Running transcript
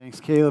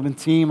Thanks, Caleb and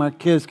team. Our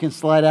kids can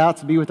slide out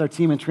to be with our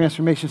team in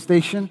Transformation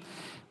Station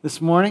this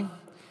morning.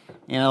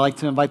 And I'd like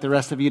to invite the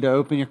rest of you to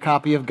open your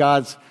copy of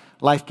God's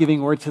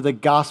life-giving word to the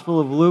Gospel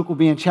of Luke. We'll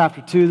be in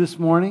chapter 2 this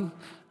morning.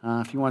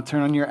 If you want to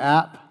turn on your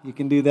app, you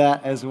can do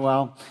that as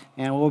well.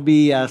 And we'll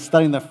be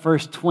studying the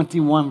first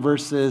 21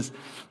 verses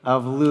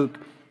of Luke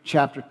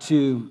chapter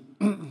 2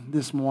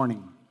 this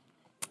morning.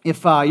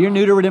 If you're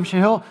new to Redemption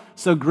Hill,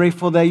 so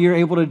grateful that you're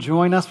able to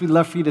join us. We'd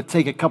love for you to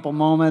take a couple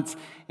moments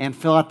and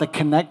fill out the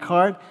Connect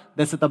card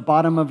that's at the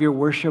bottom of your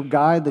worship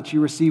guide that you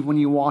received when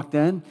you walked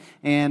in.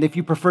 And if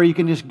you prefer, you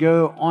can just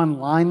go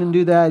online and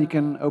do that. You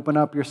can open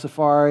up your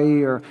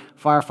Safari or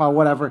Firefly,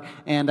 whatever,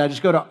 and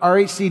just go to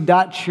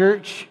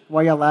rhc.church.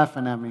 Why y'all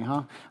laughing at me,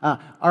 huh?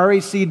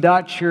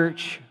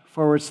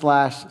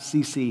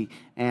 rhc.church/cc.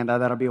 And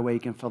that'll be a way you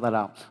can fill that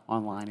out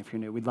online if you're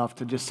new. We'd love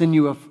to just send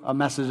you a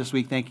message this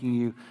week thanking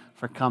you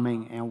for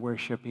coming and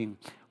worshiping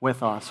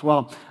with us.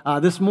 Well,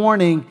 this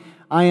morning,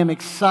 I am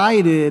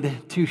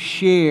excited to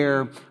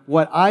share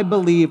what I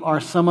believe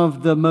are some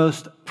of the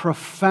most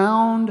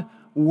profound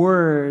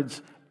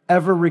words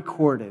ever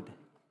recorded.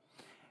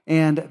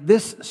 And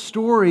this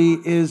story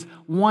is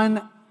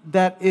one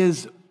that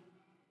is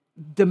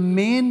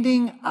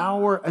demanding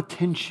our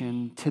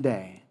attention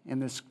today in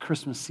this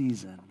Christmas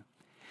season.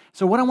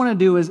 So what I want to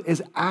do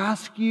is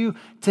ask you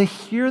to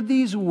hear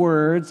these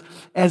words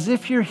as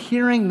if you're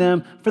hearing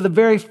them for the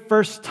very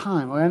first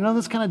time. I know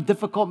this is kind of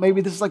difficult.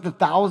 Maybe this is like the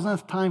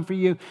 1,000th time for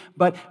you.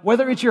 But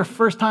whether it's your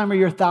first time or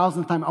your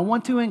 1,000th time, I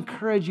want to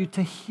encourage you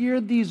to hear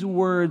these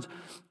words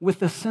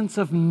with a sense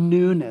of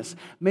newness.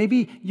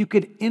 Maybe you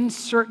could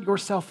insert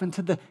yourself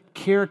into the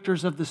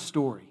characters of the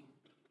story.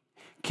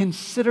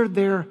 Consider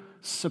their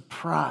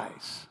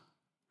surprise.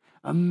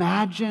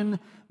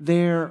 Imagine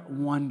their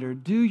wonder.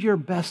 Do your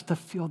best to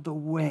feel the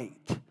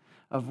weight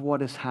of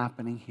what is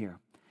happening here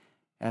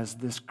as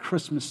this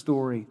Christmas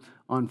story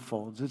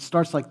unfolds. It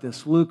starts like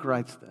this. Luke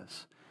writes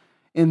this.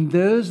 In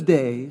those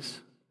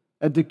days,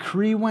 a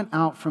decree went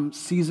out from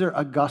Caesar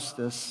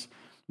Augustus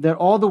that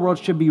all the world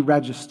should be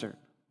registered.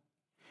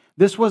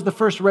 This was the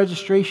first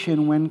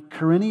registration when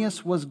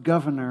Quirinius was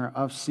governor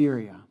of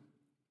Syria.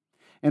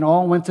 And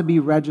all went to be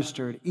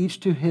registered, each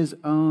to his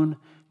own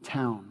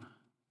town.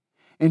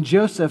 And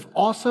Joseph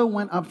also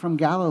went up from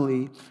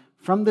Galilee,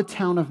 from the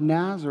town of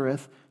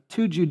Nazareth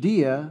to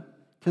Judea,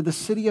 to the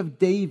city of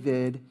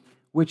David,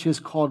 which is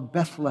called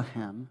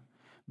Bethlehem,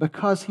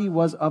 because he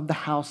was of the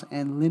house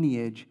and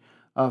lineage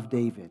of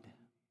David,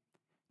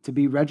 to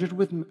be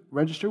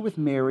registered with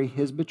Mary,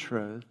 his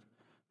betrothed,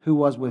 who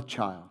was with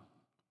child.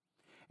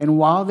 And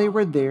while they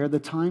were there, the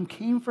time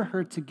came for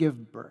her to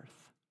give birth.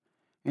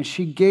 And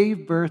she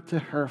gave birth to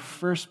her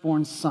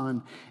firstborn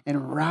son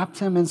and wrapped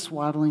him in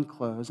swaddling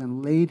clothes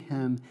and laid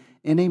him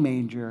in a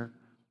manger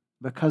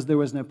because there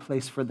was no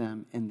place for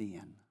them in the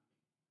inn.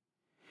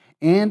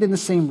 And in the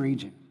same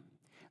region,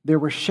 there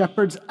were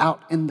shepherds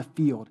out in the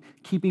field,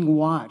 keeping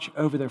watch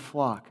over their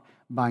flock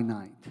by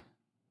night.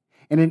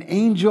 And an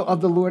angel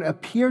of the Lord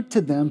appeared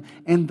to them,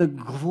 and the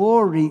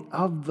glory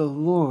of the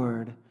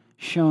Lord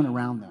shone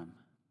around them.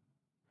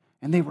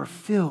 And they were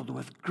filled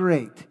with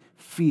great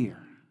fear.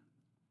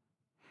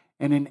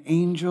 And an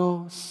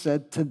angel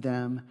said to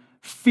them,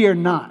 "Fear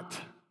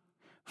not,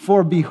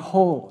 for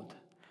behold,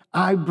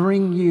 I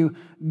bring you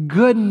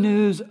good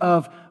news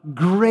of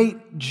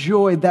great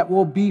joy that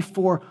will be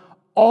for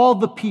all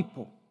the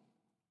people.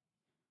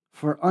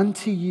 For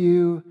unto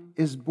you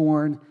is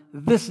born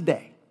this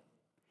day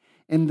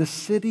in the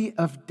city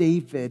of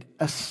David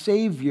a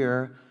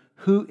Savior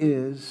who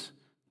is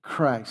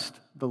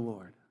Christ the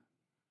Lord.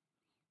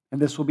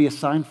 And this will be a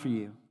sign for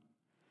you.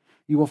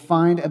 You will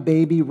find a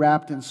baby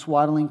wrapped in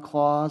swaddling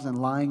cloths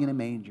and lying in a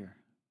manger."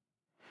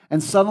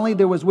 And suddenly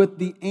there was with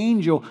the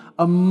angel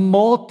a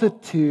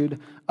multitude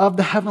of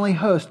the heavenly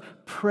host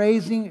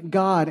praising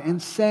God and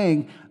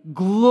saying,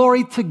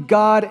 "Glory to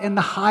God in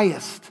the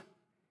highest,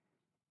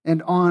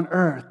 and on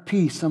earth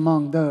peace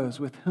among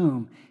those with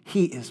whom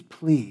he is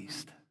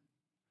pleased."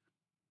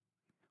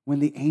 When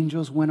the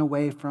angels went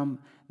away from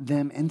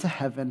them into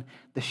heaven,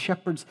 the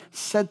shepherds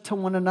said to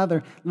one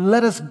another,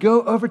 "Let us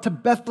go over to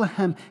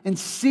Bethlehem and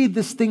see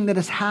this thing that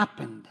has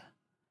happened,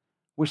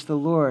 which the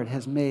Lord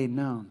has made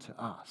known to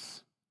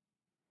us."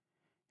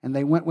 And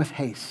they went with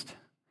haste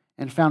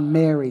and found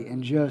Mary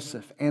and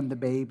Joseph and the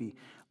baby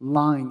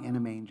lying in a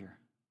manger.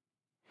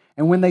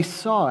 And when they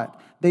saw it,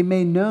 they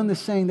made known the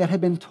saying that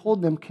had been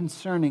told them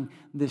concerning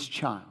this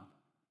child.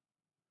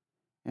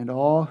 And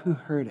all who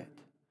heard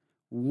it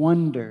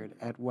wondered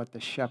at what the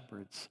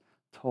shepherds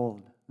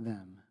told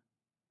them.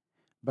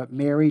 But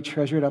Mary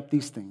treasured up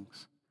these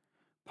things,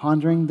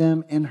 pondering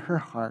them in her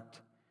heart.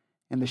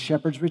 And the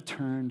shepherds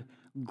returned,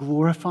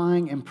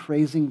 glorifying and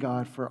praising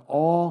God for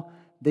all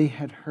they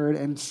had heard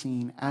and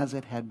seen as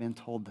it had been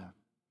told them.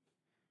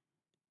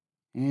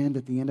 And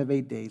at the end of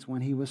 8 days,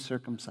 when he was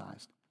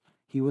circumcised,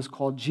 he was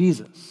called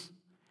Jesus,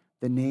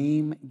 the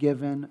name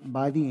given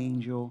by the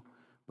angel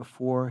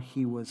before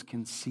he was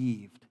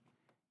conceived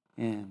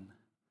in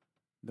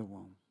the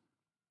womb.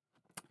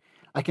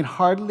 I can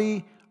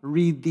hardly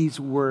read these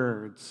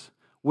words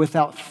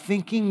without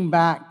thinking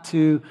back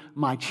to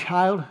my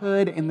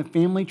childhood and the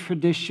family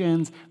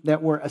traditions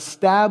that were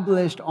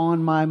established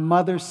on my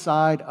mother's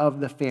side of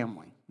the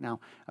family. Now,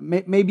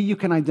 maybe you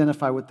can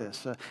identify with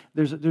this.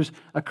 There's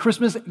a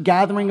Christmas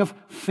gathering of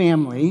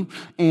family,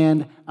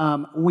 and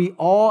we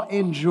all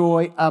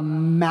enjoy a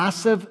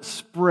massive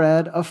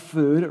spread of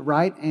food,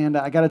 right? And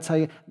I got to tell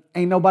you,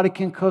 ain't nobody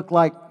can cook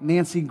like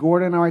Nancy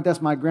Gordon. All right,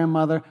 that's my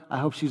grandmother. I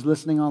hope she's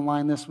listening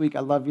online this week. I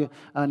love you,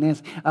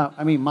 Nancy.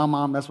 My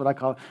mom, that's what I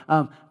call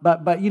it.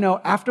 But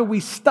after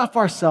we stuff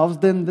ourselves,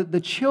 then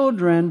the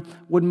children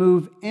would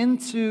move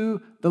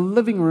into the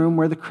living room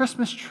where the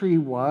Christmas tree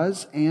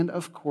was, and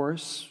of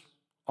course,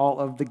 all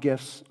of the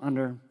gifts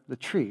under the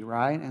tree,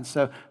 right? And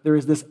so there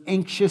is this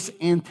anxious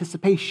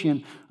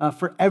anticipation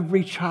for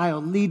every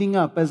child leading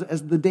up as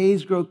the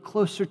days grow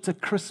closer to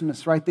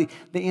Christmas, right? The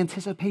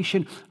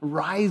anticipation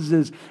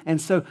rises.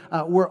 And so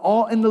we're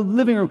all in the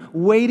living room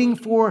waiting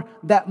for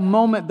that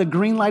moment. The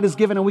green light is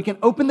given and we can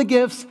open the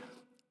gifts.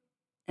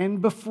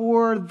 And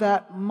before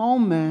that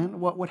moment,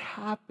 what would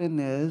happen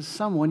is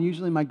someone,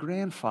 usually my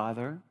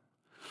grandfather,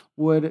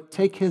 would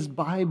take his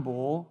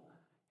Bible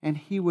and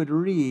he would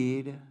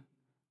read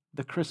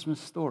the Christmas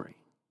story.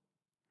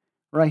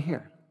 Right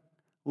here,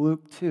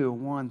 Luke 2,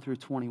 1 through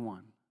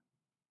 21.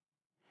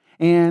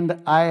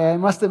 And I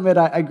must admit,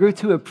 I grew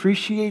to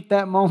appreciate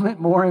that moment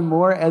more and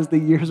more as the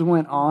years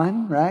went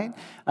on, right?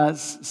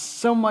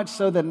 So much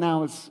so that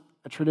now it's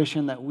a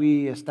tradition that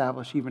we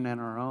establish even in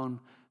our own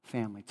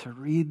family, to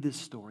read this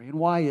story. And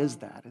why is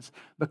that? It's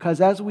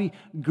because as we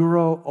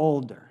grow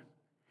older,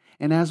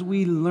 and as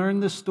we learn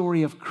the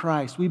story of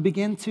Christ, we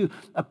begin to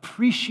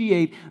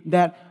appreciate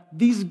that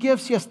these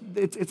gifts, yes,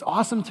 it's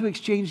awesome to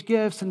exchange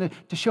gifts and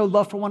to show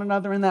love for one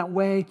another in that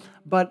way,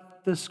 but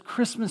this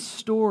Christmas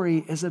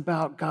story is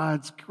about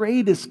God's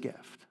greatest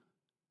gift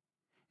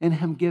in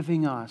Him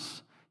giving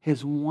us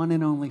His one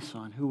and only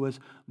Son, who was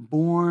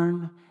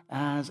born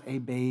as a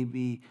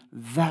baby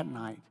that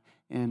night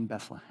in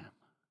Bethlehem.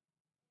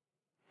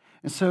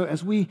 And so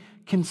as we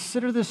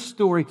consider this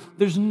story,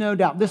 there's no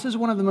doubt this is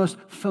one of the most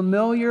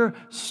familiar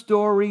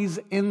stories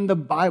in the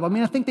Bible. I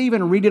mean, I think they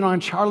even read it on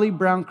Charlie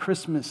Brown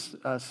Christmas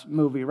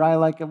movie, right?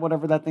 Like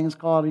whatever that thing is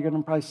called. You're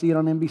going to probably see it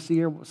on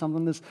NBC or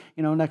something this,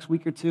 next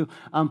week or two.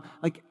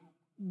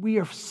 We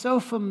are so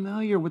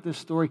familiar with this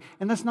story,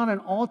 and that's not an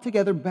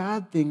altogether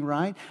bad thing,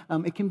 right?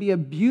 It can be a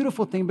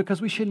beautiful thing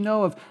because we should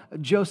know of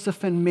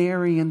Joseph and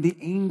Mary and the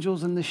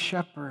angels and the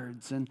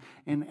shepherds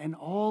and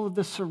all of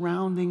the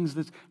surroundings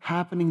that's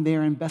happening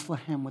there in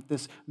Bethlehem with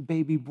this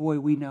baby boy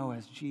we know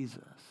as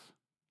Jesus.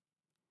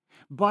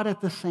 But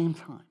at the same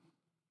time,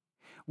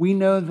 we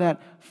know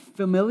that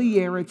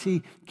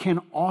familiarity can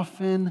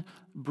often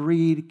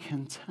breed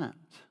contempt.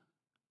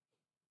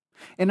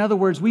 In other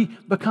words, we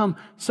become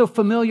so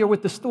familiar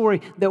with the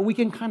story that we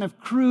can kind of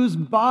cruise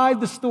by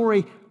the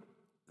story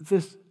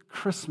this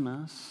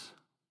Christmas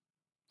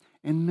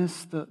and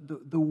miss the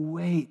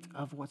weight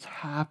of what's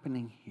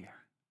happening here.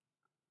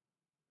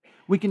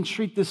 We can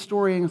treat this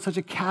story in such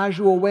a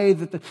casual way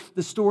that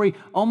the story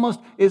almost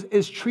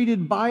is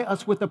treated by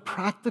us with a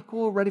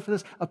practical, ready for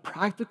this, a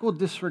practical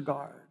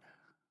disregard.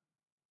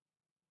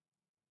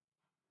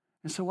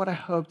 And so what I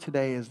hope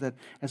today is that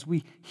as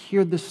we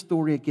hear this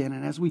story again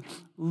and as we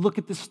look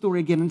at this story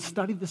again and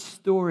study this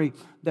story,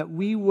 that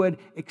we would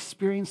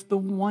experience the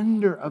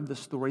wonder of the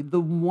story, the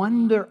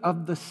wonder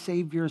of the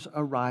Savior's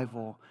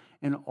arrival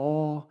and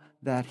all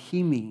that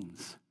He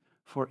means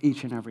for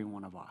each and every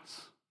one of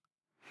us.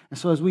 And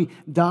so as we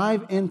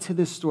dive into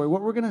this story,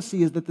 what we're going to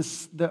see is that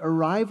the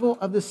arrival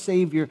of the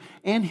Savior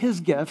and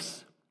His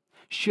gifts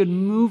should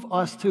move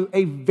us to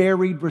a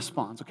varied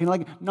response, okay?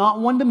 Like not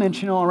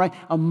one-dimensional, all right?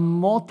 A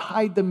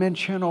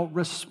multi-dimensional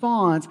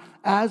response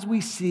as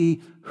we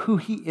see who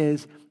He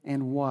is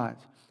and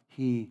what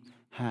He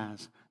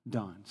has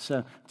done.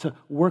 So to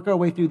work our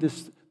way through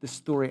this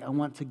story, I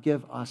want to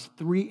give us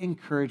 3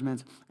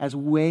 encouragements as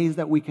ways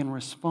that we can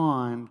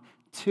respond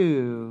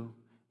to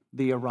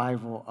the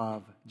arrival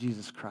of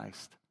Jesus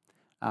Christ,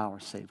 our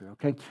Savior,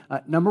 okay?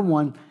 Number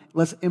 1,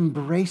 let's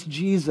embrace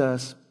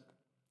Jesus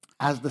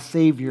as the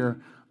Savior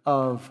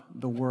of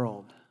the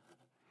world.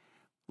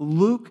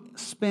 Luke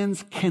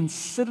spends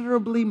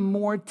considerably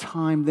more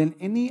time than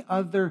any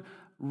other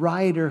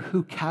writer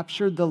who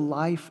captured the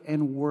life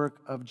and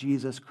work of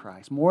Jesus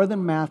Christ. More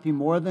than Matthew,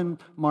 more than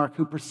Mark,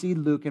 who precede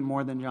Luke, and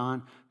more than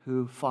John,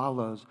 who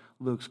follows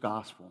Luke's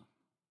gospel.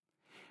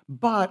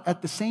 But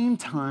at the same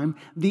time,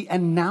 the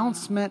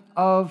announcement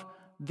of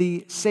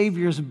the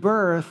Savior's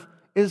birth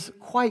is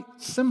quite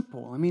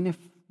simple. I mean, if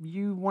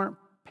you weren't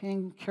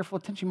paying careful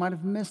attention, you might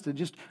have missed it.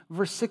 Just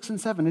verse 6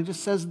 and 7, it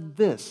just says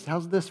this.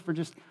 How's this for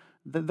just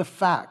the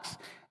facts?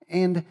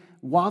 And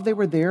while they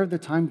were there, the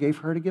time gave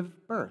her to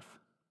give birth.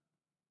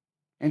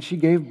 And she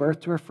gave birth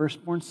to her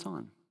firstborn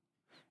son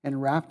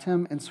and wrapped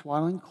him in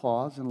swaddling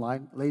cloths and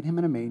laid him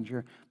in a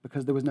manger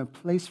because there was no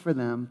place for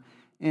them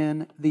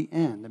in the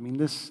inn. I mean,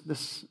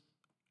 this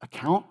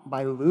account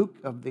by Luke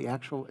of the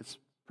actual, it's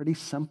pretty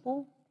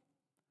simple,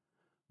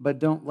 but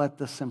don't let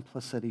the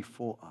simplicity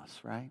fool us,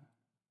 right?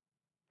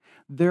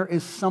 There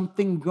is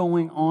something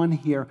going on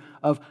here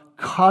of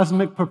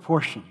cosmic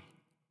proportion.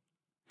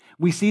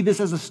 We see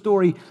this as the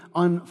story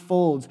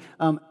unfolds.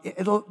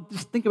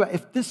 Just think about it.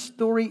 If this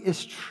story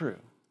is true,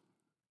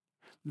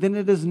 then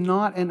it is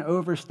not an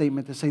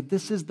overstatement to say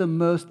this is the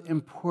most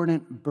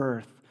important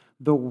birth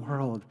the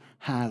world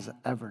has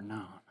ever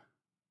known.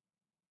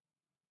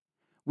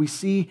 We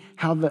see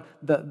how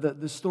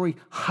the story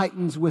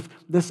heightens with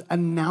this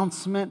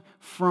announcement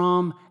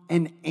from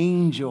an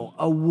angel,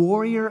 a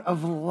warrior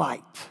of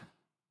light,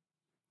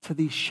 to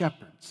these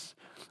shepherds.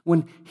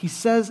 When he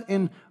says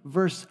in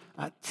verse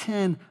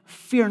 10,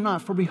 "Fear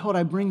not, for behold,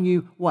 I bring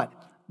you" what?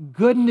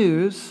 Good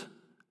news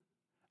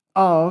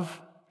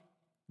of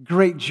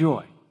great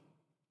joy.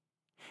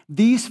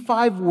 These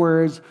 5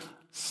 words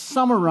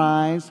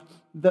summarize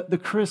the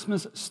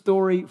Christmas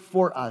story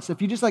for us.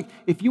 If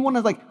you want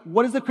to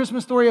what is the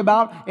Christmas story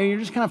about? And you're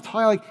just kind of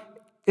talking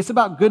it's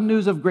about good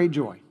news of great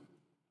joy.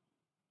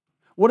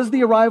 What is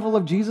the arrival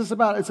of Jesus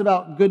about? It's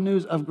about good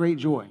news of great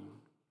joy.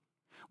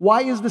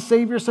 Why is the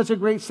Savior such a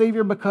great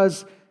Savior?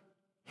 Because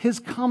his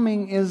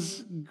coming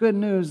is good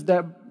news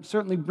that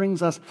certainly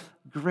brings us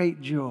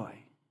great joy.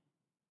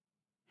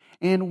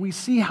 And we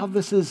see how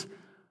this is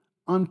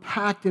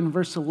unpacked in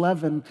verse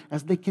 11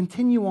 as they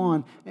continue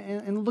on.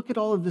 And look at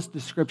all of this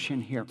description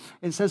here.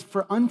 It says,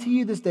 "For unto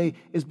you this day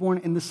is born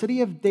in the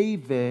city of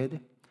David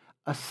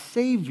a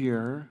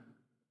Savior,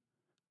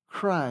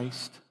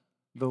 Christ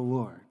the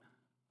Lord."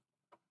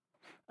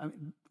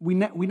 We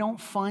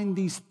don't find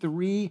these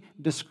 3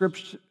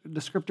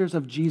 descriptors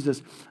of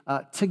Jesus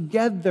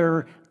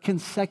together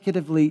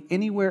consecutively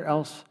anywhere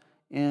else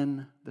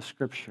in the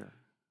Scripture.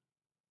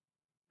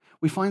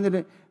 We find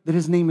that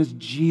his name is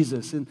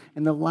Jesus. In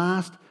the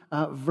last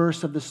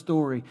verse of the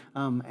story,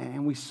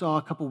 and we saw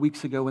a couple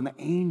weeks ago when the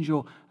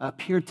angel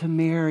appeared to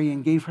Mary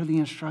and gave her the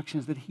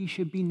instructions that he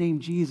should be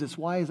named Jesus.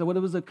 Why is that? Well, it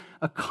was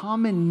a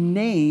common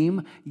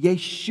name,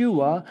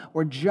 Yeshua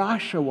or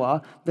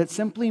Joshua, that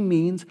simply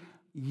means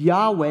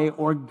Yahweh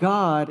or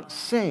God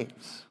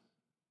saves.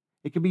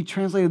 It could be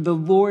translated, the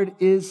Lord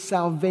is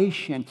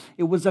salvation.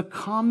 It was a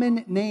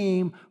common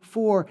name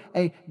for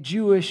a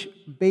Jewish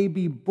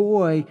baby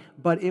boy,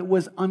 but it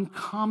was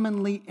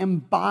uncommonly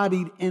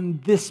embodied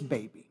in this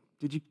baby.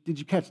 Did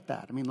you catch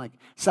that?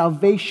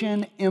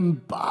 Salvation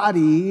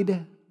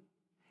embodied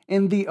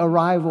in the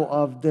arrival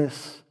of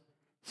this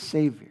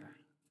Savior.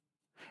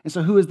 And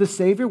so who is this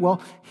Savior?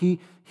 Well, he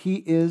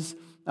is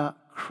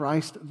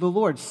Christ the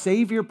Lord.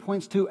 Savior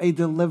points to a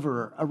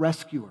deliverer, a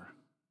rescuer.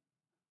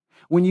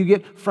 When you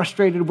get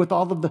frustrated with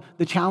all of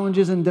the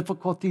challenges and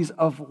difficulties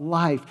of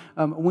life,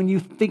 when you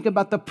think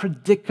about the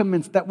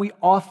predicaments that we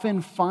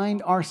often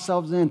find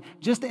ourselves in,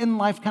 just in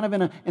life, kind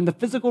of in the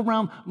physical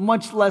realm,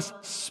 much less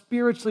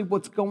spiritually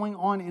what's going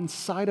on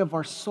inside of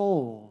our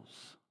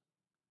souls,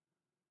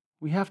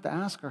 we have to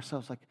ask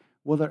ourselves,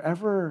 will there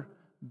ever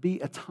be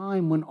a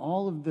time when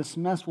all of this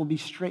mess will be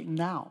straightened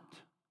out?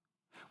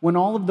 When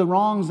all of the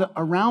wrongs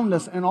around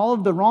us and all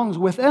of the wrongs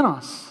within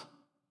us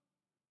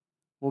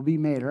will be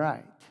made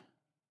right?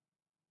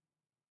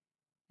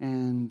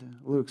 And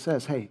Luke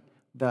says, hey,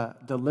 the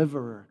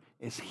deliverer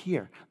is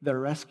here. The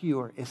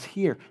rescuer is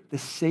here. The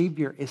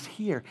Savior is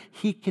here.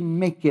 He can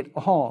make it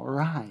all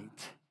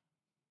right.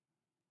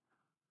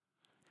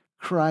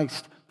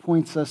 Christ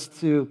points us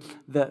to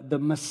the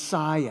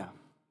Messiah,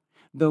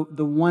 the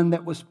one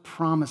that was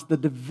promised, the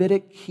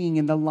Davidic king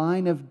in the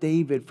line of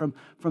David, from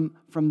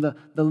the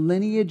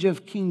lineage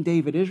of King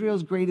David,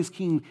 Israel's greatest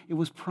king. It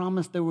was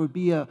promised there would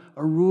be a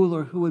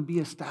ruler who would be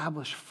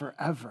established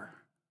forever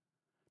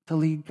to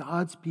lead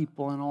God's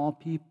people and all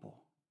people.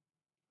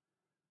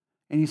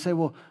 And you say,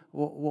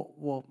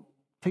 well,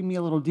 take me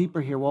a little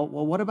deeper here. Well,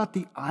 what about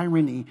the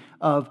irony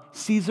of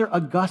Caesar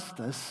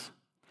Augustus,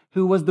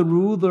 who was the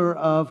ruler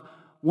of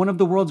one of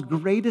the world's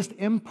greatest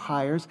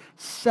empires,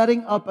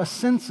 setting up a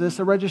census,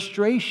 a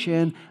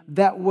registration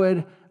that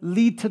would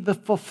lead to the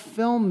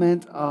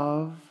fulfillment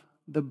of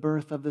the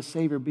birth of the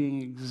Savior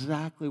being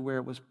exactly where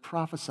it was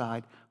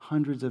prophesied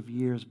hundreds of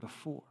years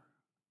before?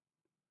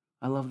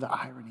 I love the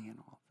irony in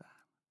all of that.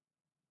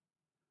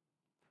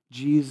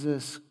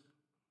 Jesus,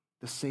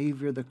 the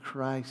Savior, the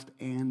Christ,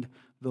 and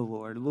the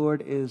Lord.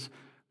 Lord is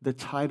the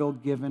title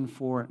given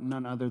for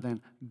none other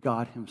than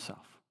God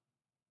himself.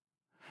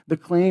 The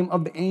claim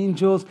of the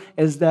angels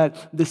is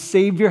that the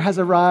Savior has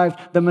arrived,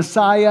 the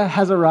Messiah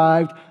has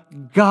arrived,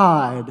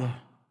 God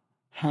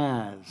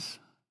has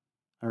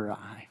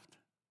arrived.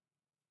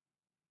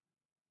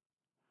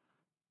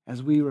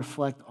 As we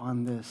reflect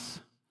on this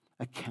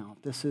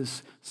account, this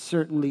is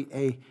certainly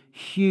a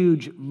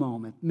huge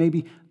moment.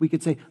 Maybe we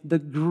could say the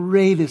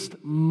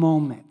greatest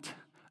moment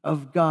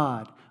of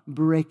God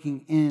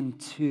breaking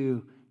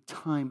into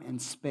time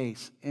and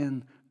space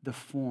in the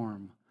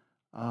form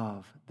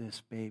of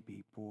this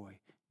baby boy,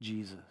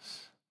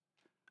 Jesus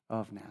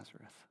of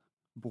Nazareth,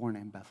 born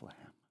in Bethlehem.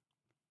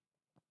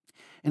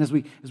 And as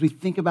we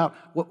think about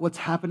what's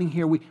happening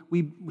here, we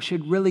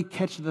should really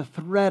catch the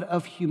thread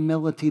of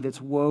humility that's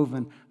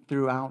woven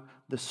throughout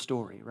the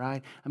story,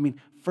 right? I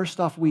mean, first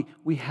off,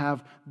 we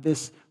have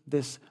this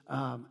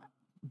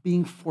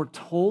being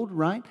foretold,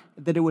 right,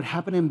 that it would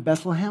happen in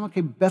Bethlehem.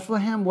 Okay,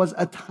 Bethlehem was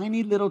a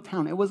tiny little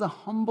town. It was a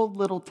humble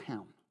little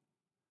town.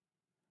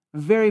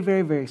 Very,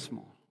 very, very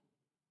small.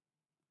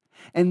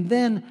 And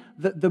then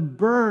the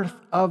birth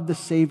of the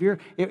Savior,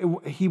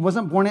 he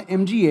wasn't born at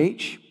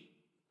MGH. You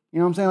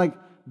know what I'm saying? Like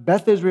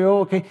Beth Israel,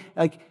 okay,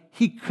 like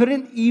he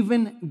couldn't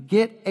even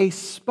get a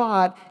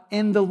spot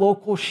in the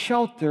local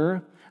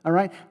shelter, all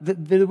right?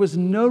 There was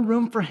no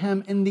room for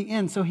him in the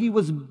inn. So he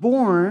was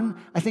born,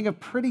 I think, a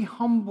pretty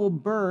humble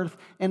birth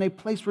in a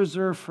place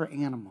reserved for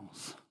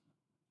animals.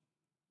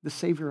 The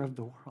Savior of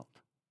the world.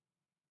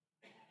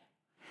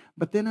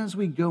 But then as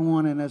we go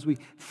on and as we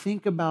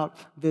think about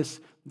this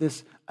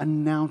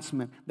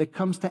announcement that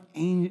comes to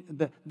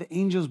the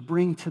angels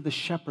bring to the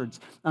shepherds,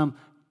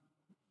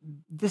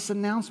 this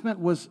announcement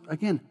was,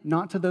 again,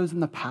 not to those in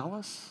the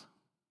palace,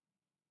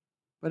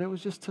 but it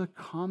was just to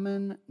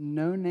common,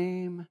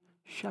 no-name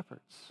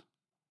shepherds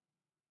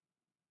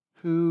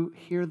who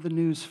hear the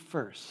news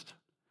first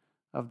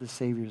of the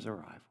Savior's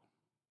arrival.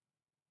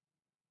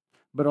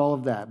 But all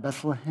of that,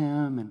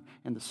 Bethlehem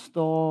and the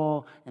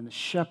stall and the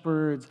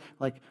shepherds,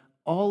 like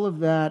all of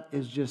that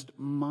is just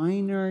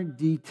minor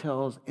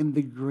details in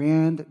the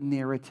grand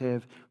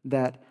narrative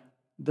that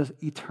the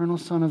eternal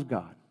Son of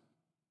God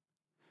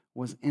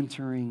was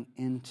entering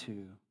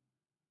into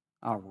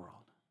our world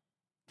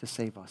to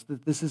save us.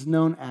 This is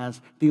known as,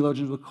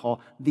 theologians would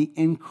call, the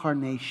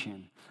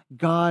incarnation.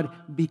 God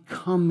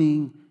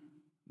becoming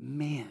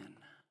man.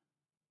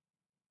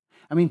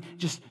 I mean,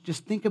 just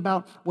think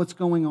about what's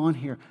going on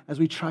here as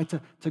we try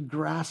to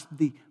grasp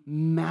the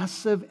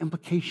massive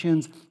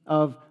implications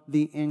of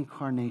the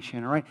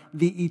incarnation, all right?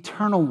 The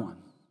eternal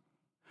one,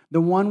 the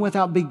one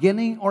without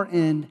beginning or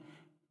end,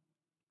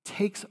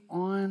 takes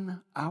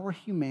on our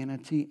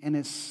humanity and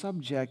is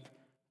subject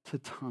to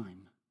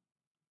time.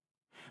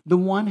 The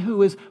one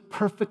who is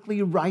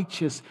perfectly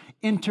righteous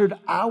entered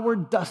our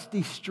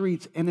dusty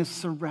streets and is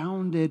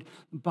surrounded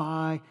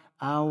by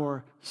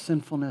our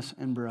sinfulness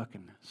and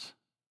brokenness.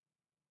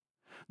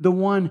 The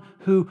one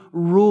who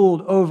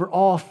ruled over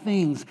all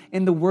things,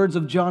 in the words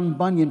of John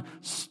Bunyan,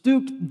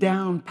 stooped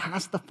down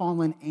past the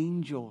fallen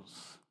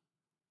angels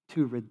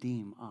to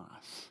redeem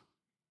us.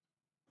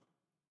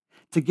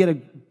 To get a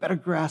better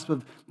grasp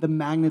of the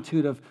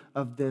magnitude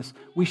of this,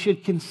 we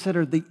should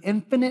consider the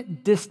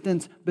infinite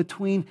distance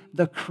between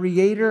the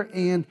Creator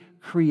and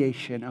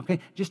creation, okay?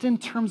 Just in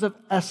terms of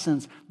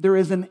essence, there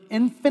is an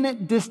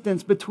infinite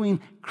distance between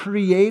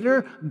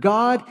Creator,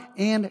 God,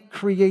 and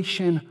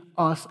creation,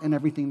 us, and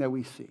everything that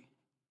we see.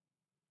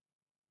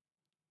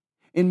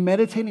 In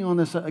meditating on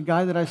this, a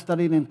guy that I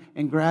studied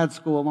in grad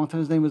school a long time,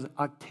 his name was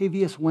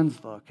Octavius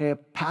Winslow, okay, a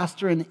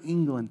pastor in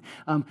England.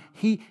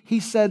 He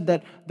said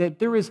that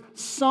there is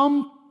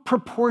some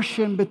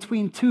proportion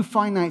between two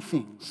finite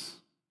things.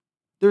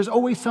 There's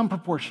always some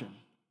proportion.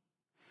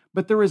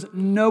 But there is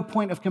no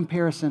point of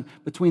comparison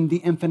between the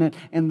infinite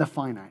and the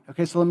finite.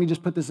 Okay, so let me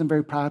just put this in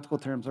very practical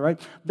terms, all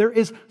right? There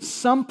is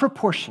some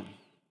proportion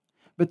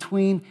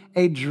between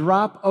a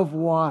drop of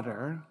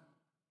water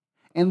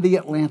and the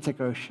Atlantic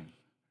Ocean.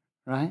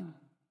 Right?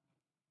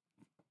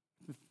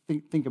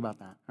 Think about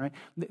that, right?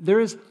 There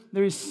is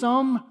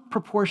some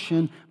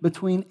proportion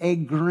between a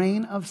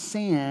grain of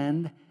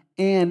sand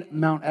and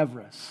Mount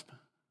Everest.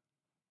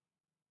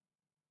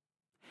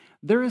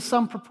 There is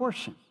some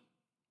proportion.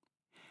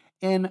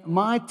 In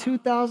my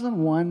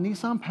 2001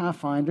 Nissan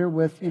Pathfinder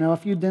with, a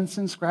few dents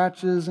and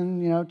scratches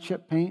and,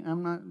 chip paint,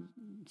 I'm not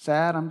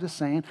sad, I'm just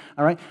saying,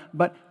 all right?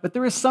 But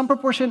there is some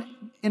proportion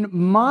in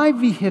my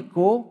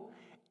vehicle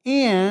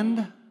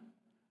and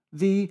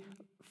the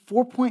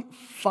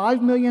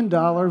 $4.5 million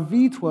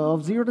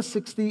V12, 0 to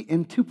 60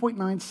 in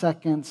 2.9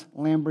 seconds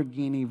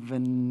Lamborghini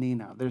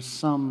Veneno. There's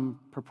some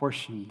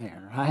proportion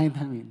there, right?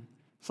 I mean,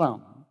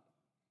 some.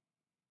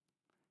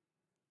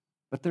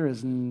 But there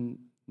is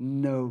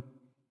no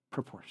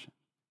proportion,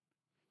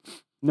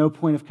 no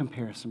point of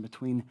comparison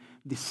between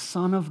the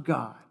Son of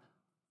God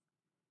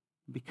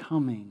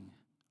becoming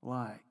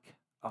like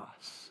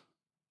us.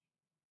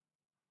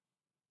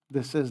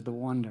 This is the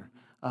wonder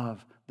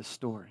of the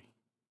story.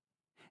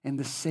 In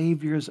the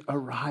Savior's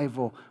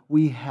arrival,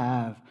 we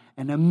have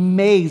an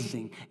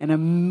amazing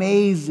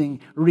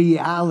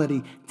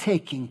reality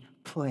taking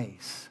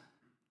place.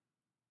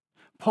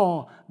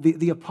 Paul,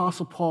 the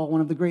Apostle Paul, one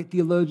of the great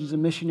theologians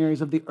and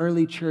missionaries of the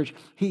early church,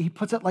 he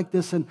puts it like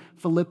this in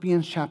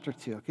Philippians chapter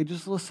 2. Okay,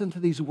 just listen to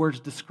these words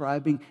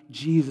describing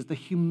Jesus, the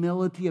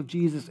humility of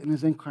Jesus in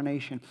his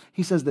incarnation.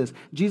 He says this,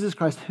 Jesus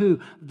Christ, who,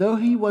 though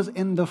he was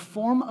in the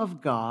form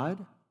of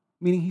God,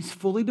 meaning he's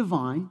fully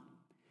divine,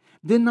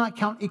 did not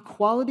count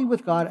equality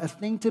with God a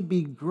thing to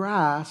be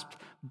grasped,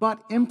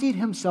 but emptied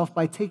himself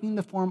by taking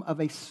the form of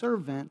a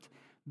servant,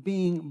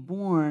 being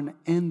born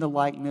in the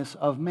likeness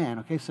of man.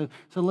 Okay, so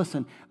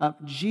listen,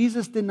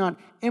 Jesus did not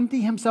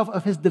empty himself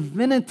of his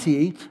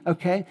divinity,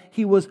 okay?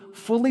 He was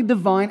fully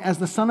divine as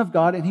the Son of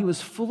God, and he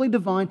was fully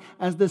divine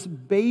as this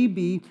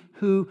baby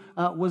who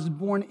was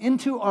born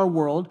into our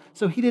world.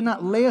 So he did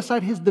not lay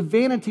aside his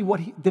divinity. What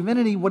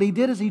he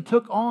did is he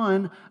took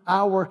on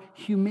our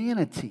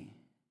humanity.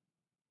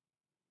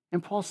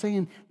 And Paul's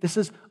saying this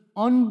is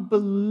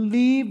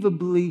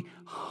unbelievably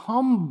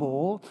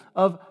humble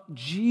of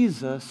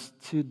Jesus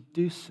to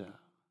do so.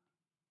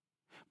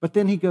 But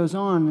then he goes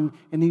on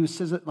and he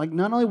says that, like,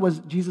 not only was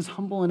Jesus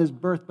humble in his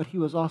birth, but he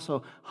was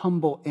also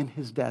humble in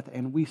his death.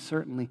 And we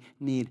certainly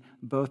need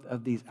both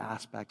of these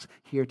aspects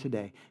here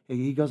today.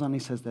 He goes on and he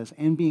says this,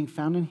 and being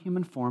found in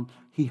human form,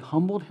 he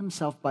humbled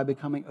himself by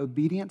becoming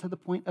obedient to the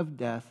point of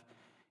death,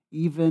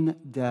 even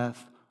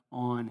death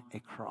on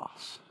a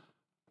cross.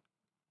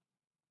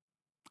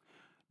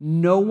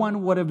 No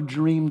one would have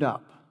dreamed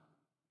up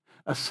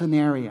a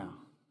scenario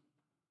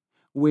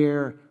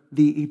where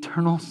the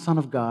eternal Son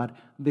of God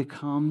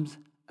becomes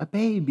a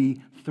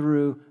baby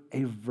through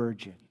a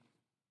virgin.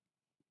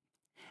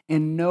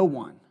 And no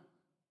one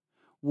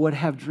would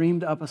have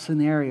dreamed up a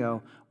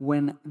scenario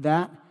where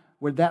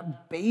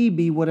that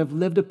baby would have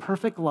lived a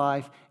perfect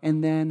life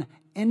and then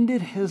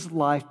ended his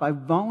life by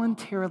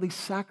voluntarily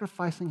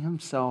sacrificing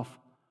himself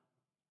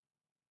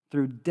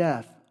through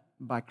death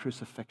by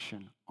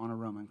crucifixion on a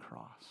Roman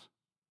cross.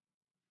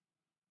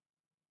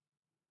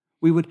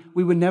 We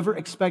would never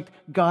expect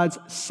God's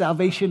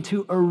salvation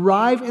to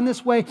arrive in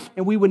this way,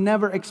 and we would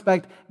never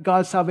expect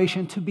God's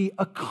salvation to be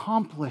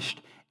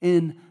accomplished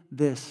in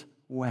this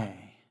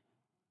way.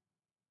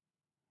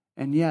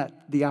 And yet,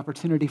 the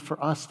opportunity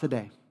for us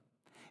today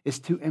is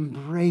to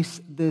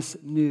embrace this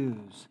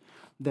news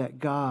that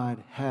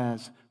God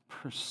has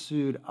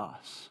pursued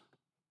us.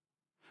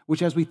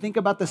 Which, as we think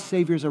about the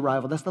Savior's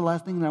arrival, that's the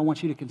last thing that I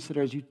want you to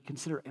consider as you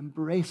consider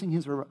embracing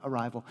his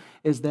arrival,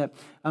 is that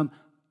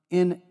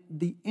in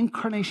the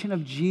incarnation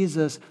of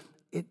Jesus,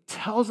 it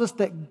tells us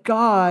that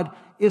God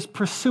is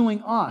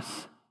pursuing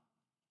us.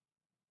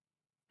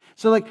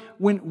 So, like,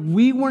 when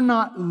we were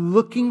not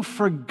looking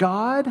for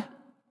God,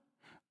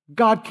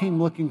 God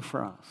came looking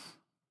for us.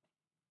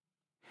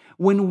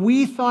 When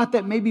we thought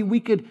that maybe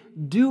we could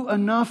do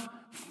enough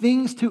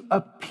things to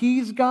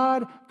appease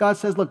God, God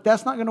says, look,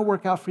 that's not going to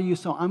work out for you,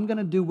 so I'm going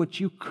to do what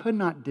you could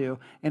not do,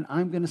 and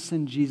I'm going to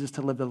send Jesus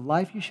to live the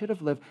life you should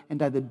have lived and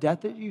die the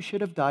death that you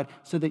should have died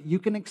so that you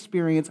can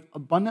experience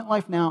abundant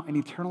life now and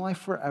eternal life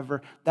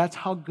forever. That's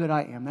how good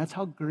I am. That's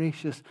how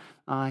gracious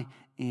I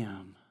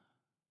am.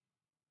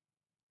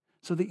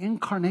 So the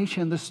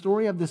incarnation, the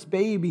story of this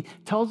baby,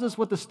 tells us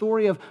what the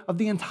story of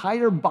the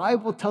entire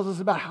Bible tells us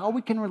about how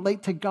we can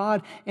relate to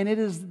God, and it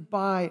is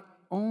by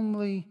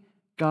only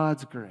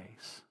God's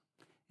grace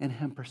and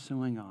him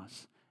pursuing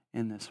us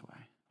in this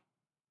way.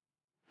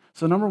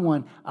 So number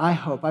one,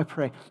 I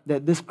pray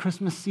that this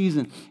Christmas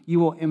season you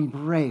will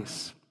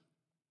embrace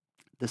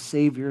the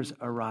Savior's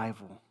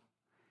arrival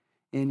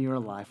in your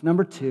life.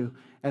 Number two,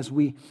 as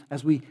we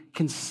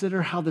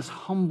consider how this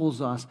humbles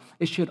us,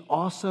 it should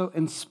also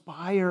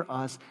inspire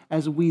us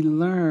as we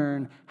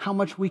learn how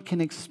much we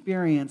can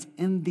experience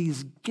in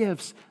these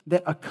gifts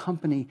that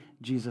accompany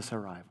Jesus'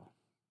 arrival.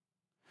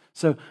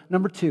 So,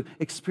 number two,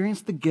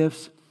 experience the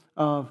gifts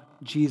of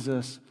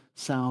Jesus'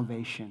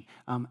 salvation.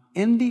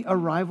 In the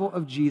arrival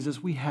of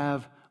Jesus, we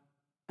have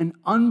an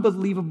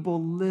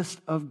unbelievable list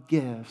of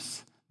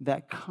gifts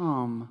that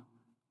come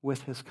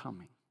with his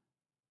coming.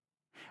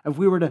 If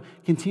we were to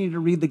continue to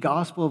read the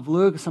Gospel of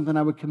Luke, something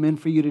I would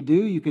commend for you to do,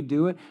 you could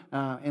do it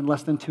in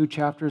less than 2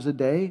 chapters a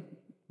day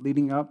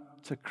leading up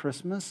to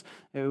Christmas.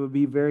 It would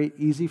be very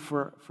easy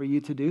for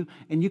you to do.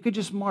 And you could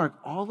just mark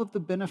all of the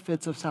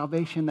benefits of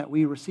salvation that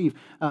we receive.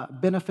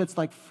 Benefits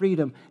like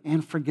freedom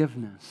and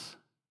forgiveness.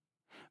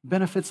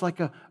 Benefits like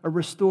a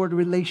restored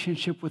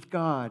relationship with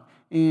God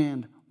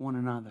and one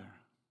another.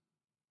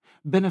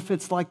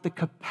 Benefits like the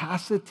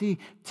capacity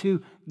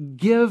to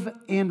give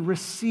and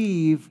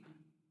receive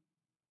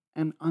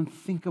an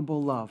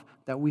unthinkable love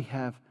that we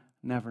have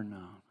never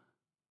known.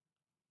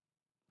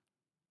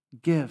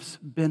 Gifts,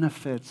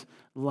 benefits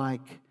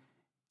like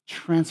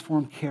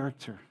transformed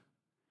character,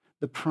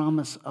 the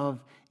promise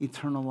of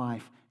eternal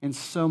life, and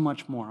so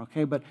much more,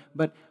 okay? But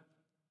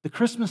the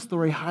Christmas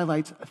story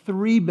highlights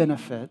 3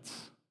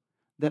 benefits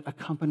that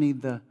accompany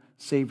the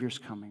Savior's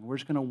coming. We're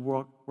just going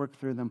to work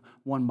through them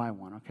one by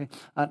one, okay?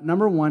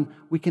 Number one,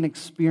 we can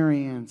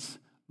experience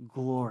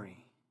glory.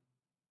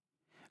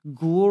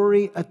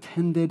 Glory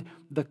attended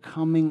the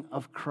coming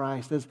of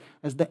Christ.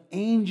 As the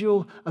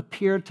angel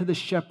appeared to the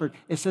shepherd,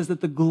 it says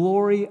that the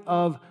glory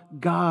of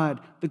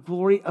God, the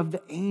glory of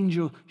the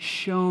angel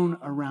shone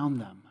around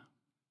them.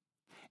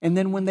 And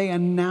then when they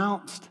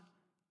announced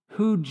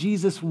who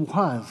Jesus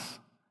was,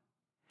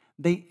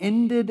 they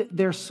ended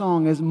their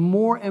song as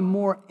more and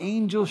more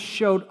angels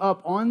showed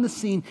up on the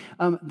scene.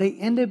 They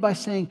ended by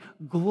saying,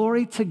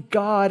 "Glory to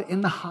God in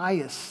the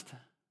highest."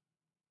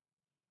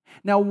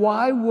 Now,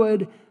 why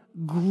would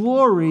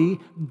glory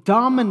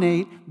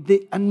dominate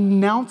the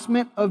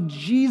announcement of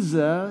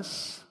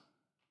Jesus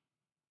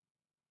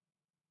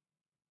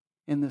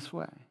in this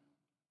way?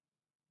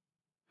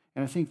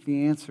 And I think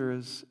the answer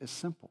is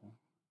simple.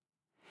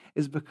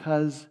 Is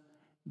because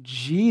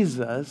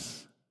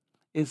Jesus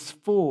is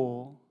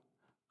full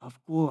of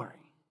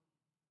glory.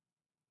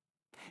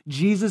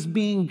 Jesus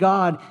being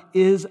God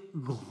is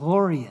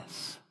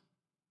glorious.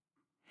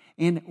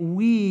 And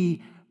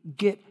we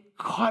get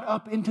caught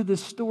up into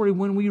this story,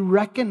 when we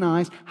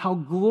recognize how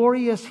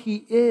glorious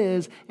He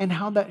is and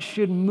how that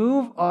should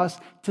move us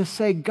to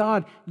say,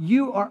 God,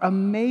 you are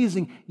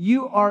amazing.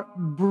 You are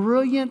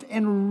brilliant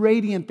and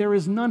radiant. There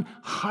is none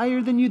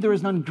higher than you. There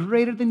is none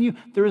greater than you.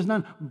 There is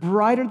none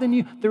brighter than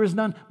you. There is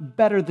none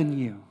better than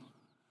you.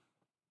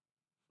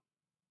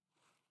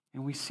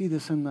 And we see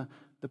this in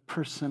the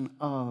person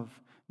of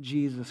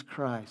Jesus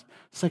Christ.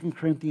 2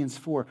 Corinthians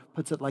 4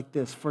 puts it like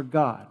this: for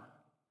God,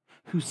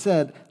 who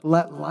said,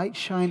 let light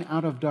shine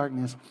out of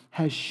darkness,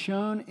 has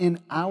shone in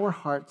our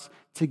hearts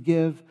to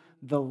give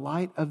the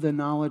light of the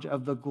knowledge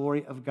of the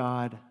glory of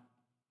God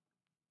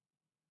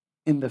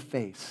in the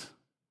face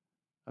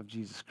of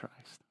Jesus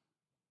Christ.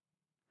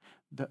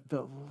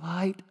 The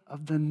light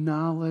of the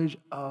knowledge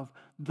of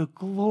the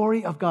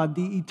glory of God,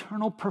 the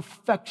eternal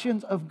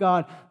perfections of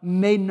God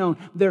made known.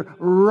 They're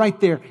right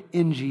there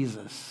in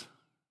Jesus.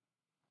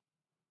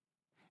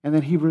 And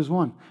then Hebrews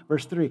 1,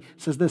 verse 3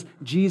 says this: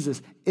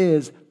 Jesus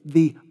is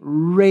the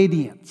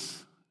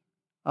radiance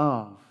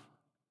of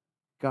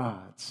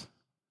God's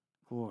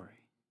glory.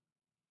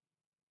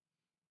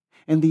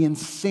 And the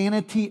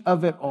insanity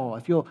of it all,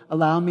 if you'll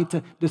allow me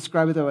to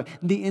describe it that way,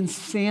 the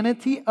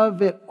insanity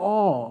of it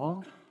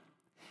all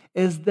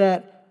is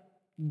that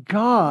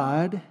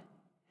God,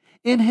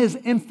 in His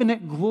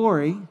infinite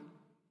glory,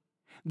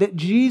 that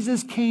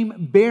Jesus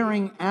came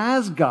bearing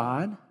as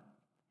God,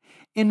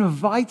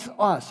 invites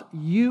us,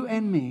 you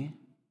and me,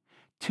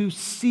 to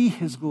see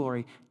His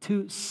glory,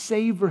 to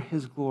savor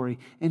His glory,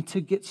 and to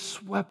get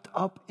swept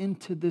up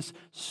into this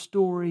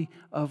story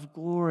of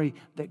glory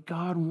that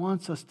God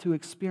wants us to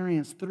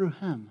experience through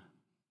Him.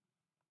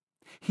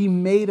 He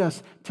made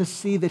us to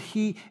see that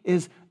He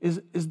is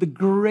the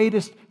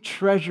greatest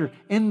treasure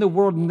in the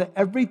world, and that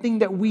everything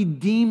that we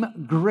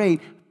deem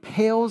great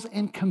pales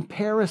in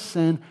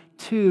comparison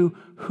to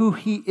who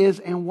He is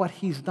and what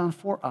He's done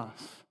for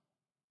us.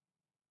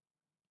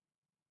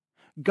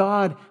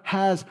 God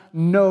has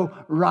no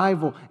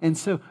rival. And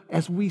so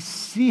as we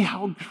see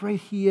how great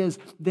He is,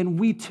 then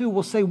we too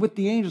will say with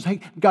the angels, hey,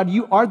 God,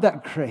 you are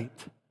that great.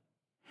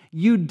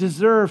 You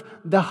deserve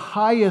the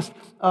highest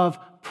of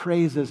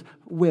praises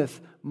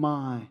with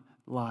my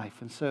life.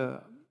 And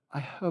so I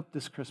hope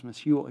this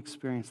Christmas you will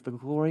experience the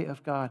glory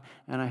of God,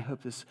 and I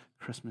hope this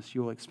Christmas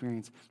you will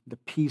experience the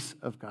peace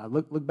of God.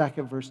 Look back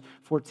at verse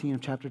 14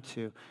 of chapter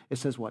 2. It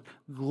says what?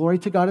 Glory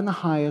to God in the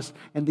highest,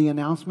 and the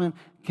announcement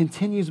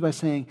continues by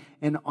saying,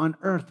 and on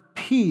earth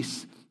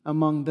peace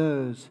among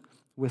those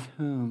with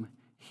whom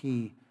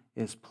He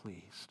is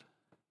pleased.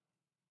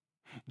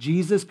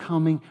 Jesus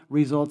coming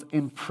results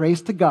in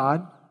praise to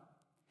God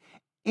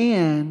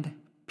and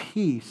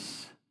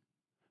peace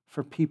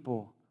for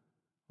people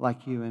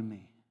like you and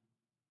me.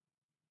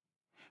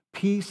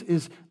 Peace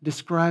is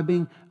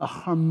describing a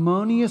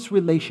harmonious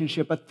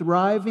relationship, a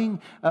thriving,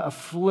 a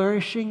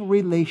flourishing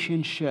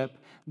relationship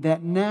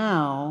that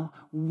now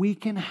we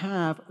can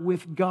have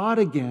with God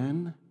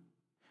again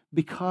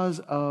because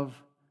of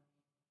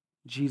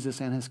Jesus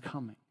and His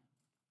coming.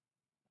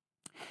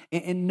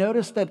 And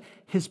notice that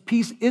His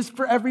peace is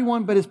for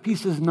everyone, but His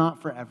peace is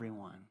not for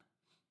everyone.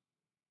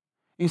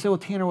 And you say, well,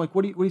 Tanner, what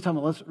are you talking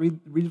about? Let's read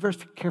the verse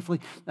carefully.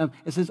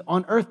 It says,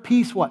 on earth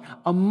peace, what?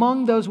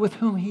 Among those with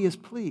whom He is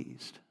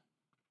pleased.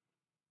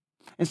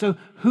 And so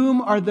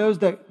whom are those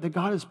that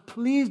God is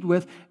pleased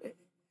with?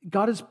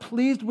 God is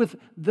pleased with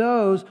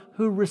those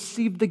who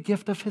receive the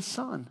gift of His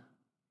Son.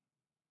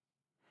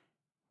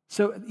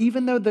 So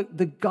even though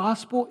the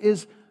gospel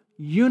is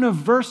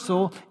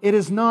universal, it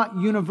is not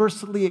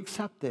universally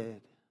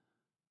accepted.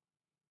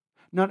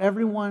 Not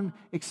everyone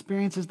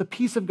experiences the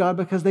peace of God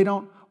because they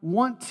don't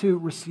want to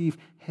receive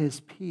His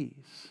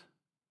peace.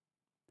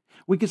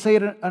 We could say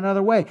it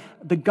another way.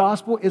 The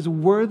gospel is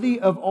worthy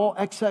of all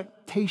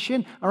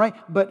acceptation, all right,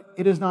 but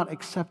it is not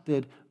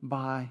accepted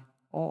by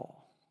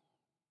all.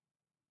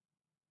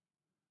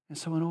 And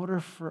so in order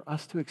for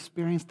us to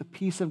experience the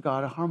peace of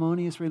God, a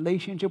harmonious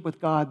relationship with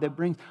God that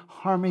brings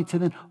harmony to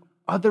then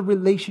other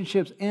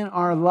relationships in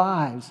our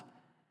lives,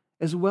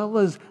 as well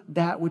as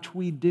that which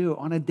we do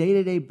on a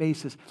day-to-day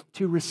basis,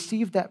 to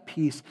receive that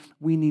peace,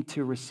 we need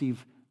to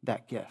receive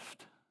that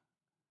gift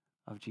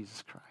of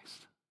Jesus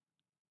Christ.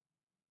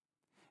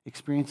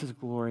 Experience His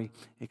glory,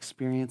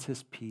 experience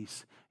His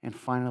peace, and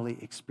finally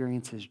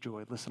experience His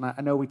joy. Listen,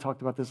 I know we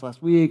talked about this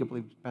last week. I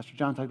believe Pastor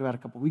John talked about it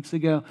a couple weeks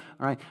ago.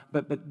 All right,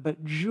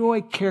 but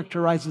joy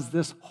characterizes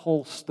this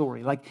whole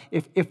story. Like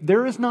if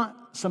there is not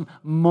some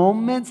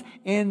moments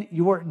in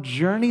your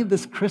journey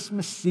this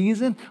Christmas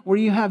season where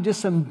you have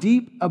just some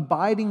deep,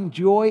 abiding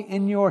joy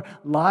in your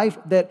life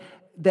that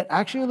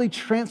actually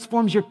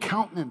transforms your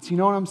countenance. You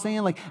know what I'm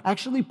saying? Like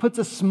actually puts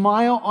a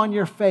smile on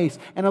your face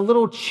and a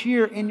little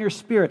cheer in your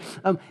spirit.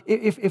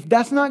 If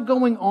that's not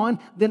going on,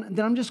 then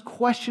I'm just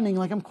questioning,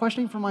 like I'm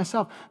questioning for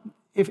myself,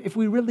 if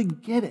we really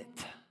get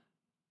it.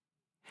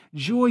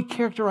 Joy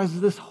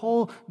characterizes this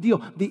whole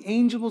deal. The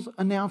angel's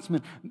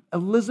announcement,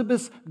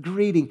 Elizabeth's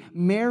greeting,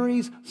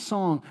 Mary's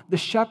song, the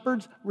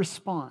shepherd's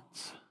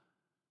response.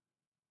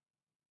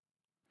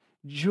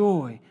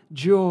 Joy,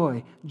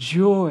 joy,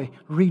 joy,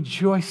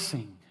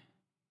 rejoicing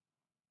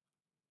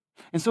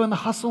And so in the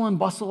hustle and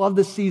bustle of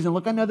this season,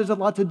 look, I know there's a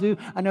lot to do.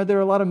 I know there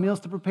are a lot of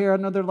meals to prepare. I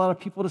know there are a lot of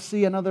people to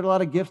see. I know there are a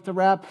lot of gifts to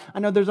wrap. I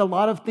know there's a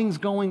lot of things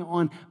going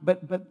on. But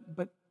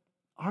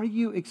are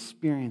you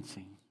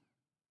experiencing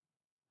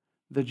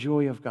the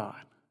joy of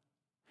God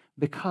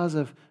because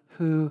of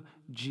who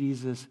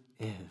Jesus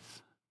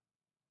is?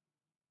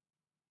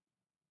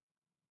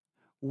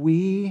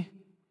 We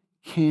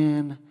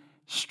can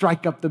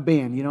strike up the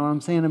band, you know what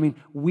I'm saying? I mean,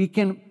 we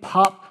can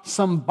pop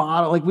some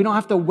bottle. Like, we don't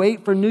have to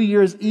wait for New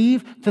Year's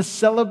Eve to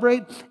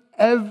celebrate.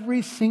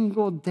 Every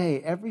single day,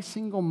 every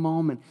single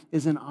moment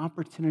is an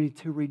opportunity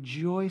to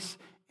rejoice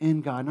in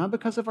God. Not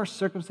because of our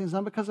circumstances,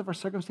 not because of our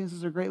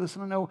circumstances are great.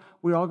 Listen, I know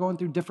we're all going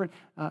through different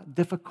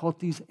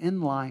difficulties in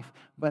life,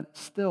 but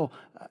still,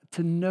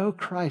 to know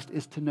Christ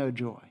is to know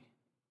joy.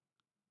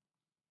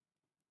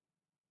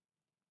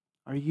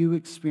 Are you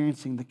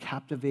experiencing the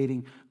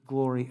captivating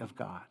glory of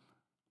God?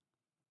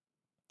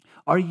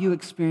 Are you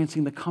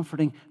experiencing the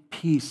comforting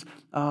peace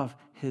of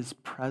His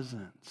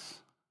presence?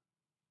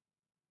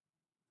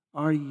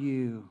 Are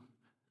you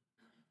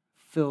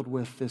filled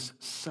with this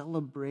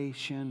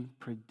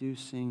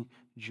celebration-producing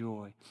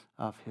joy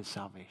of His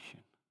salvation?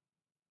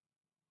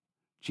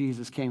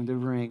 Jesus came to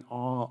bring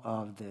all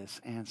of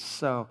this and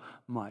so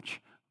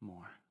much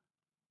more.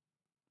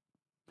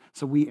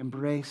 So we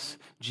embrace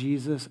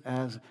Jesus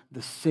as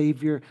the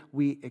Savior.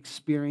 We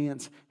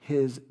experience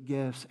His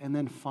gifts. And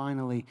then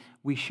finally,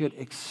 we should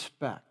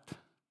expect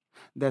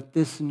that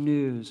this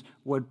news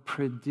would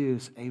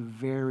produce a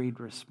varied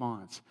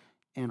response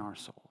in our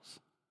souls.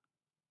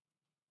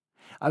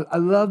 I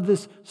love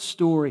this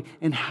story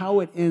and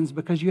how it ends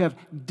because you have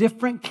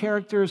different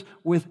characters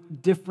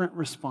with different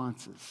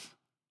responses.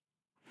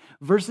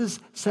 Verses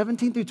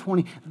 17 through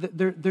 20,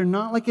 they're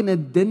not like an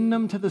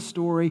addendum to the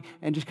story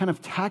and just kind of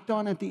tacked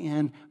on at the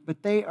end,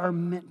 but they are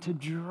meant to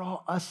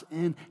draw us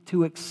in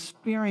to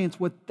experience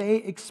what they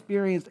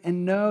experienced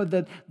and know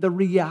that the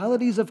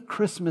realities of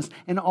Christmas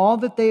and all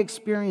that they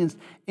experienced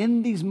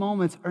in these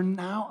moments are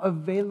now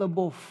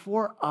available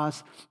for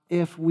us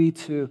if we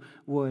too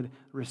would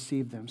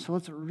receive them. So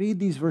let's read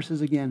these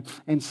verses again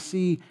and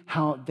see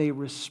how they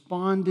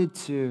responded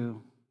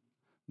to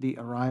the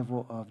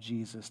arrival of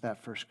Jesus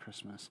that first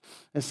Christmas.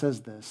 It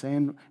says this,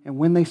 and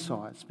when they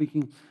saw it,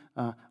 speaking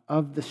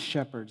of the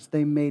shepherds,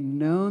 they made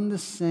known the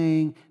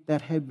saying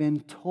that had been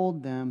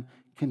told them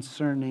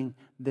concerning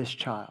this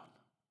child.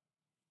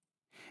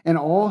 And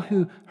all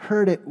who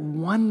heard it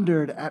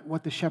wondered at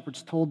what the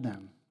shepherds told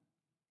them.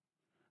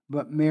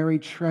 But Mary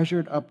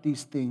treasured up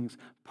these things,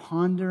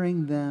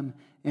 pondering them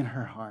in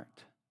her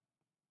heart.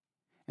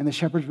 And the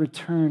shepherds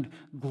returned,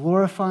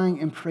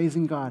 glorifying and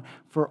praising God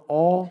for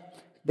all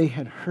they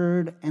had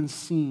heard and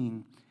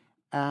seen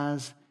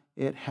as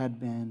it had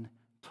been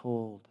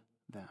told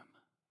them.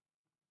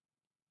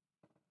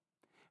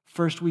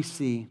 First, we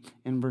see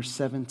in verse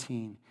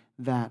 17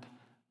 that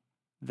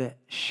the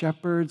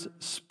shepherds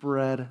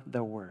spread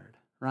the word,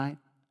 right?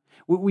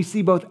 We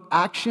see both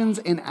actions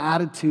and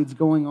attitudes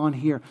going on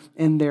here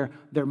in their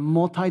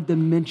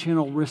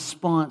multidimensional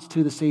response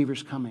to the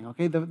Savior's coming,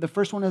 okay? The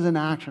first one is an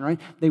action,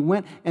 right? They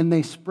went and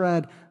they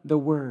spread the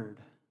word.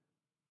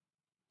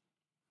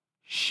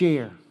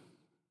 Share,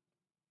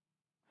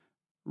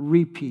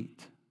 repeat,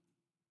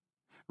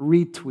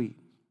 retweet,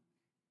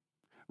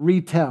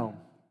 retell.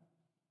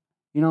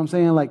 You know what I'm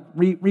saying? Like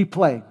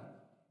replay.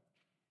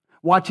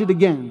 Watch it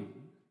again.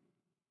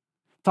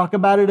 Talk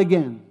about it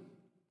again.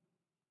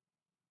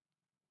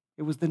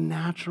 It was the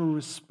natural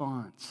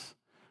response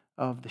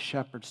of the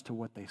shepherds to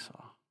what they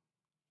saw.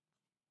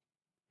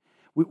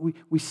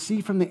 We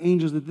see from the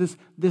angels that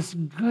this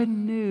good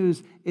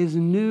news is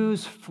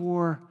news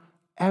for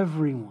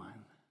everyone.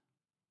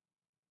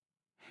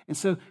 And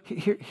so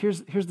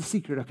here's the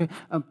secret, okay?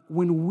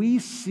 When we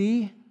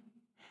see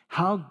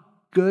how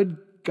good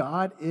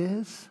God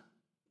is,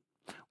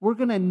 we're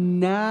going to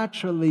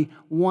naturally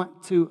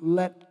want to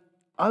let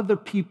other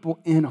people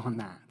in on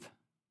that.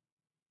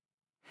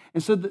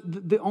 And so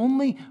the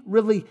only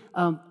really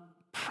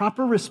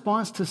proper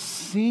response to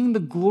seeing the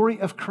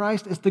glory of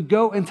Christ is to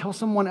go and tell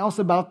someone else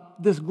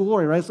about this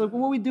glory, right? So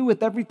what we do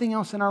with everything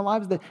else in our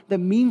lives that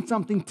means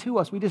something to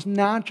us, we just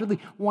naturally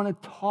want to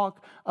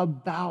talk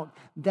about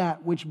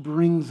that which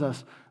brings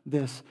us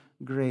this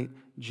great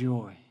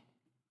joy.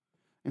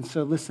 And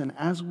so listen,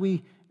 as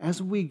we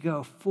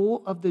go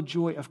full of the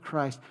joy of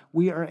Christ,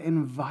 we are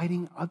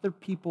inviting other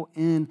people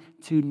in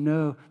to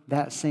know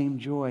that same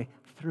joy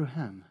through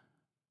Him.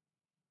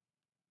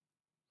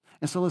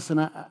 And so listen,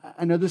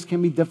 I know this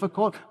can be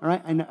difficult, all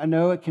right? I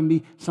know it can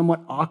be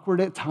somewhat awkward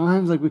at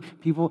times. Like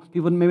people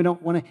maybe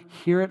don't want to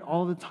hear it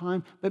all the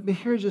time. But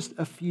here are just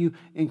a few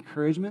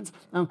encouragements.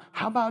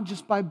 How about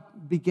just by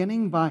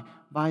beginning by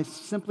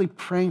simply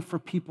praying for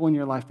people in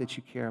your life that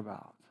you care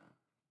about?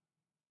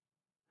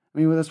 I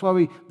mean, that's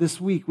why this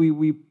week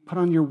we put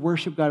on your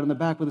worship guide on the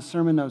back with the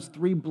sermon notes,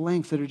 3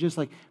 blanks that are just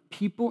like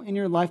people in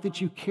your life that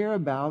you care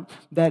about,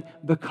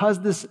 that because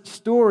this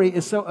story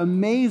is so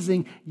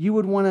amazing, you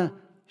would want to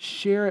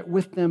share it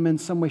with them in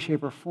some way,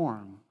 shape, or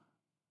form.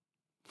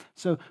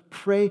 So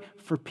pray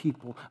for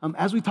people.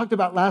 As we talked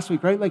about last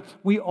week, right? Like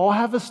we all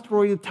have a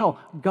story to tell.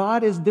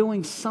 God is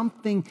doing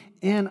something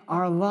in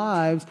our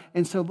lives.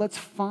 And so let's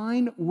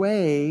find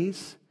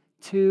ways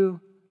to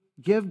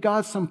give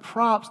God some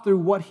props through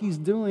what he's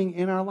doing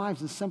in our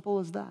lives. As simple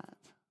as that.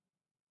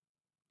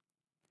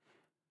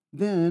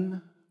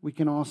 Then we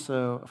can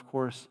also, of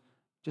course,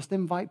 just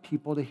invite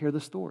people to hear the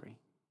story.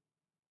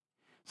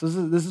 So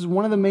this is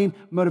one of the main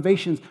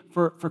motivations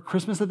for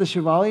Christmas at the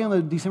Chevalier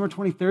on December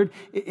 23rd.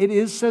 It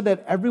is so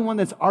that everyone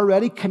that's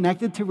already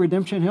connected to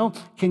Redemption Hill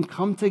can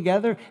come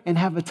together and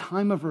have a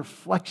time of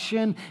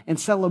reflection and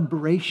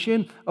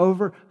celebration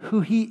over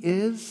who he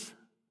is.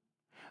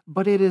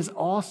 But it is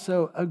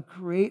also a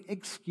great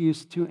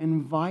excuse to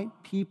invite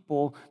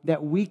people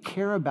that we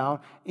care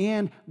about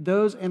and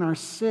those in our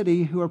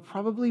city who are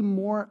probably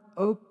more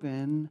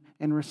open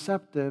and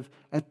receptive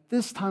at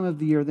this time of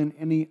the year than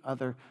any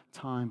other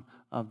time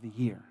of the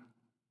year.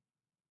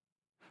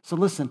 So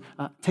listen,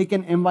 take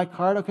an invite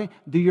card, okay?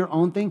 Do your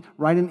own thing.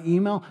 Write an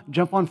email.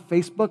 Jump on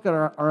Facebook at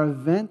our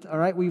event, all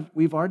right?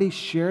 We've already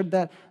shared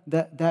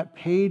that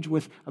page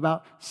with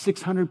about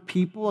 600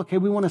 people, okay?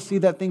 We want to see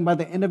that thing by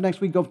the end of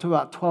next week go up to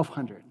about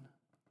 1,200.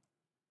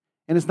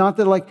 And it's not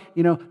that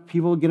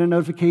people get a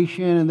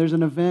notification and there's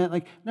an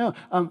event. No,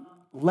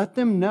 let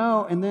them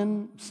know and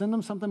then send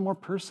them something more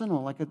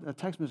personal, like a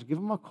text message. Give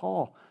them a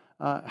call.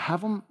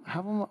 Have them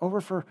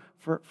over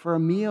for a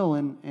meal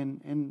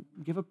and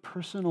give a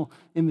personal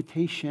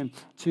invitation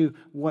to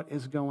what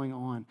is going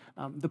on.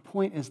 The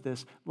point is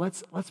this: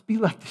 let's be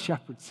like the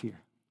shepherds here.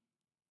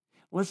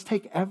 Let's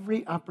take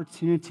every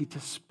opportunity to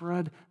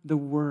spread the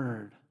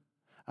word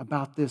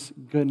about this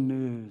good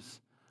news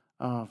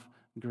of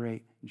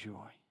great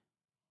joy.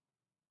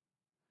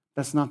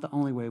 That's not the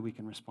only way we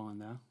can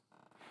respond, though.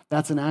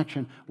 That's an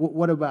action.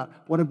 What about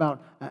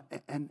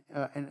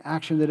an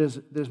action that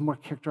is more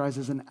characterized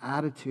as an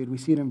attitude? We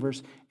see it in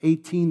verse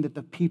 18 that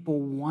the people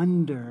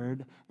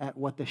wondered at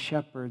what the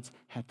shepherds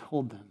had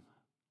told them.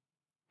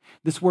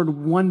 This word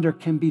wonder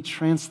can be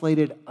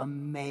translated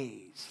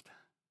amazed.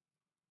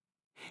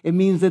 It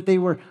means that they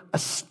were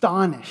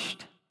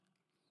astonished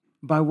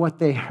by what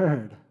they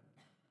heard.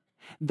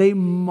 They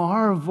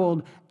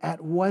marveled at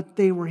what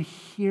they were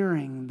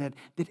hearing, that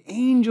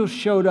angels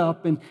showed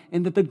up and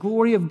that the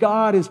glory of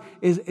God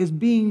is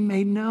being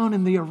made known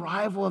in the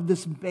arrival of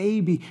this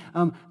baby.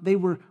 They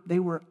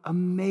were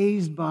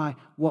amazed by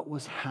what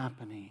was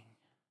happening.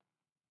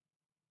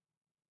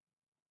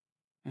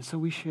 And so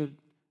we should,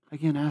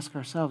 again, ask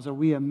ourselves, are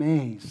we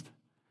amazed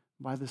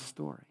by this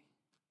story?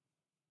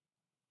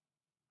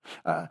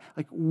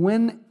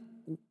 When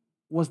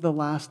was the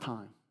last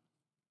time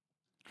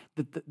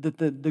that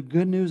the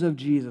good news of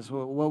Jesus,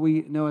 what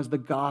we know as the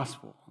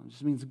gospel, it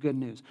just means good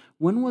news.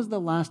 When was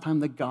the last time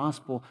the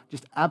gospel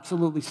just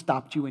absolutely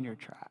stopped you in your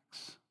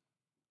tracks?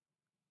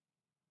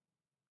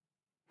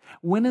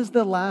 When is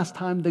the last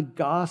time the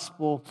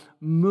gospel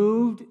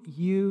moved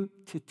you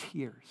to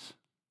tears?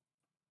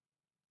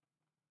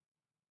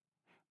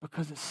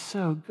 Because it's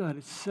so good,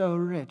 it's so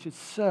rich, it's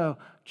so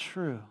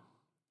true.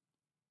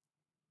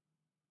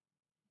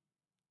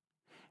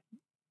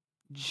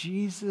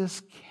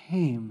 Jesus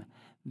came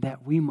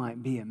that we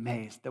might be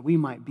amazed, that we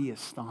might be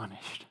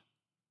astonished,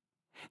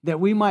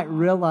 that we might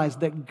realize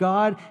that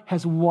God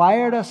has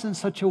wired us in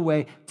such a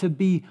way to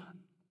be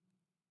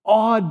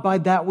awed by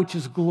that which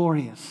is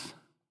glorious.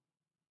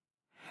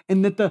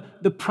 And that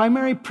the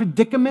primary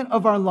predicament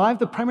of our life,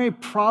 the primary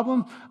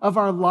problem of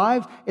our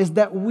lives is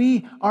that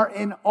we are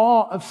in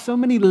awe of so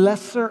many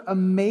lesser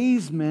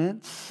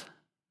amazements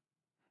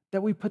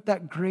that we put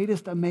that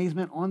greatest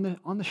amazement on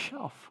the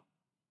shelf.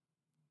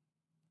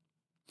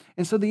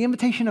 And so the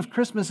invitation of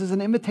Christmas is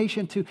an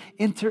invitation to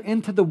enter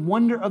into the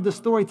wonder of the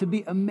story, to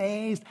be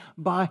amazed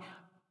by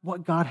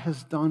what God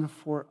has done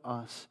for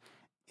us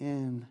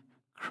in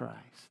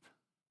Christ.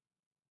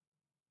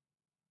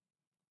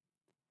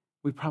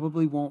 We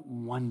probably won't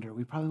wonder,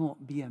 we probably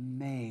won't be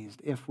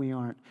amazed if we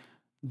aren't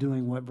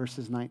doing what verse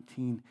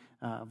 19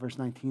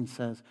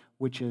 says,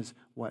 which is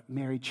what?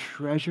 Mary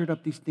treasured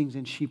up these things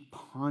and she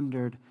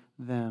pondered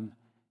them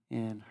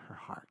in her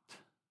heart.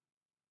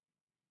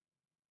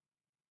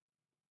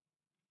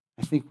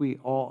 I think we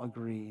all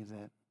agree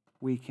that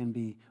we can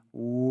be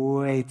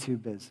way too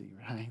busy,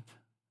 right?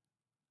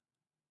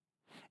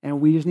 And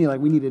we just need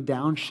we need a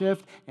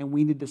downshift and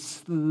we need to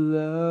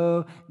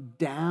slow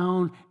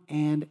down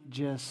and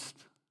just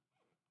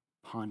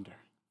ponder.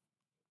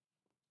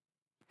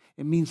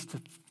 It means to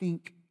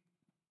think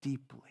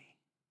deeply,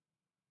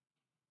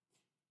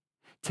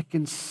 to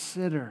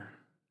consider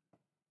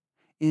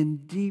in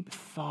deep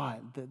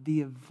thought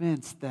the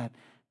events that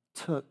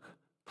took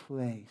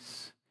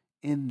place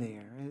in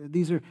there.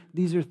 These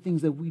are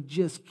things that we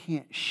just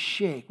can't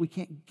shake. We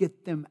can't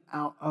get them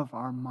out of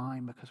our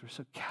mind because we're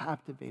so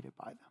captivated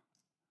by them.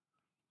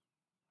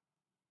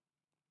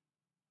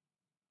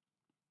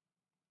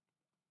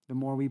 The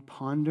more we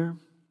ponder,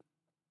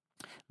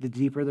 the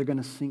deeper they're going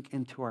to sink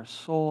into our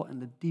soul,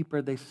 and the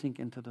deeper they sink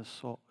into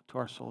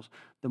our souls,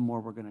 the more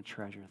we're going to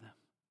treasure them.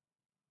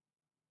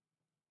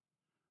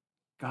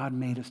 God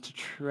made us to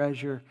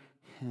treasure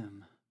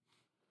him.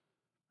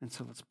 And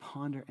so let's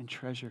ponder and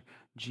treasure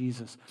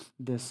Jesus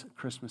this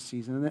Christmas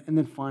season. And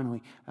then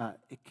finally,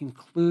 it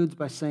concludes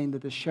by saying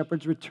that the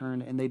shepherds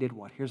returned and they did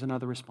what? Here's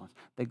another response.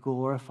 They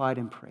glorified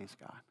and praised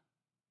God.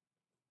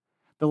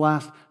 The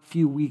last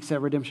few weeks at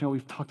Redemption,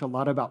 we've talked a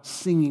lot about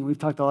singing. We've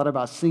talked a lot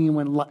about singing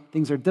when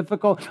things are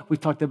difficult. We've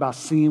talked about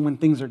singing when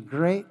things are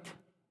great.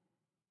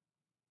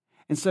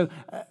 And so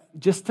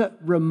just to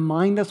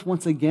remind us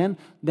once again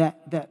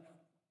that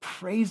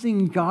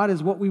praising God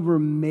is what we were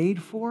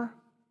made for,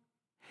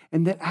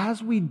 and that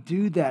as we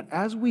do that,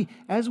 as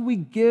we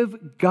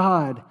give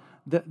God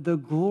the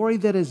glory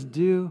that is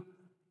due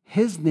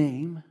his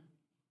name,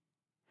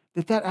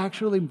 that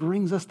actually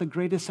brings us the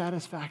greatest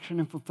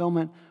satisfaction and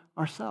fulfillment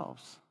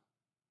ourselves.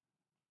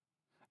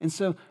 And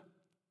so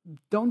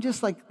don't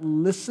just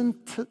listen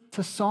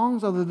to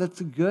songs, although that's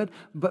good,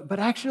 but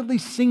actually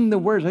sing the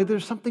words.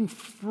 There's something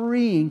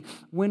freeing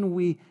when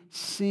we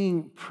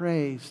sing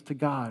praise to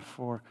God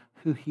for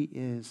who he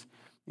is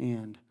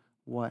and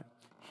what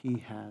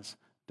he has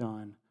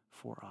done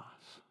for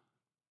us.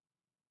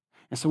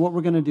 And so what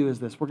we're going to do is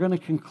this. We're going to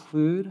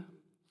conclude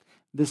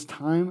this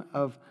time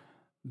of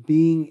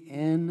being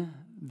in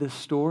the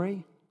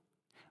story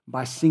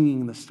by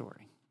singing the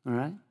story. All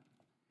right?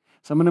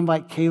 So I'm going to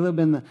invite Caleb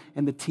and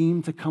the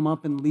team to come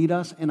up and lead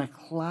us in a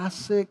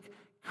classic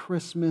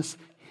Christmas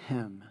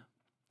hymn.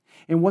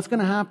 And what's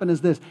going to happen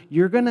is this.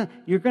 You're going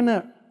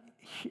to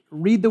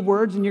read the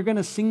words and you're going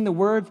to sing the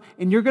words,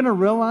 and you're going to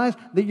realize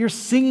that you're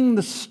singing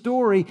the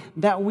story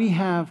that we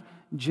have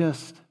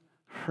just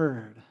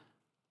heard.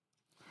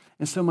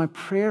 And so my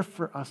prayer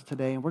for us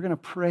today, and we're going to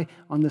pray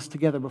on this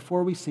together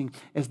before we sing,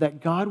 is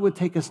that God would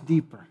take us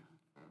deeper.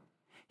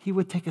 He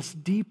would take us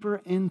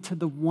deeper into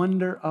the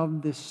wonder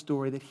of this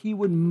story, that he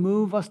would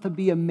move us to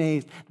be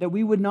amazed, that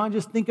we would not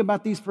just think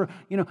about these for,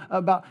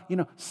 about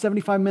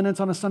 75 minutes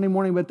on a Sunday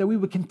morning, but that we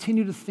would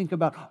continue to think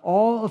about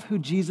all of who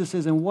Jesus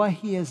is and what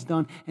he has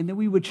done, and that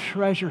we would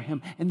treasure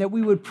him, and that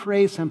we would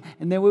praise him,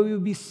 and that we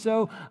would be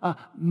so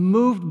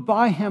moved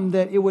by him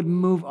that it would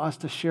move us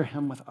to share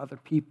him with other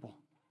people.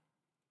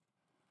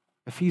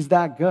 If he's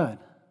that good,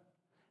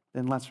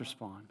 then let's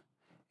respond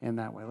in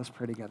that way. Let's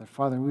pray together.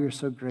 Father, we are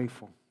so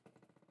grateful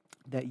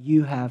that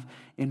you have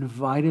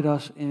invited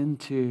us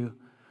into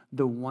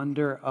the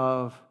wonder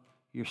of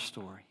your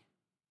story.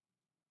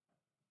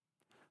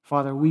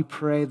 Father, we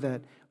pray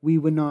that we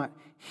would not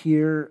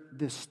hear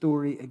this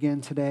story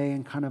again today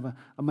in kind of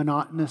a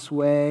monotonous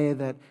way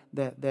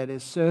that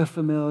is so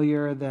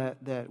familiar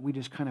that we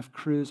just kind of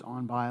cruise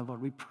on by.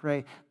 Lord, we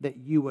pray that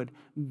you would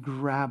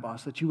grab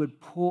us, that you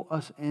would pull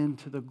us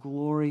into the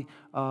glory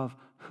of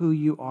who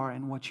you are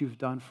and what you've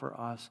done for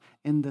us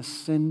in the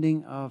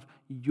sending of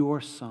your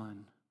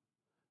Son,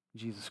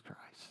 Jesus Christ.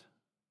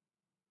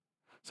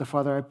 So,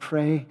 Father, I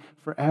pray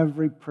for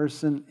every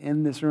person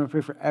in this room. I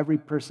pray for every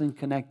person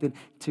connected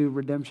to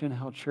Redemption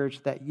Hill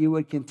Church that you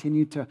would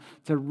continue to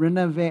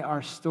renovate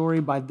our story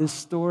by this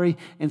story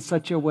in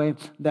such a way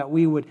that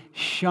we would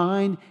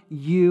shine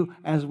you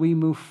as we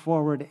move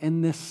forward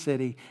in this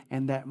city,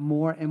 and that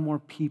more and more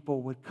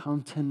people would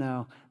come to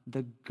know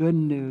the good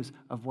news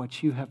of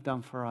what you have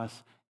done for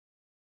us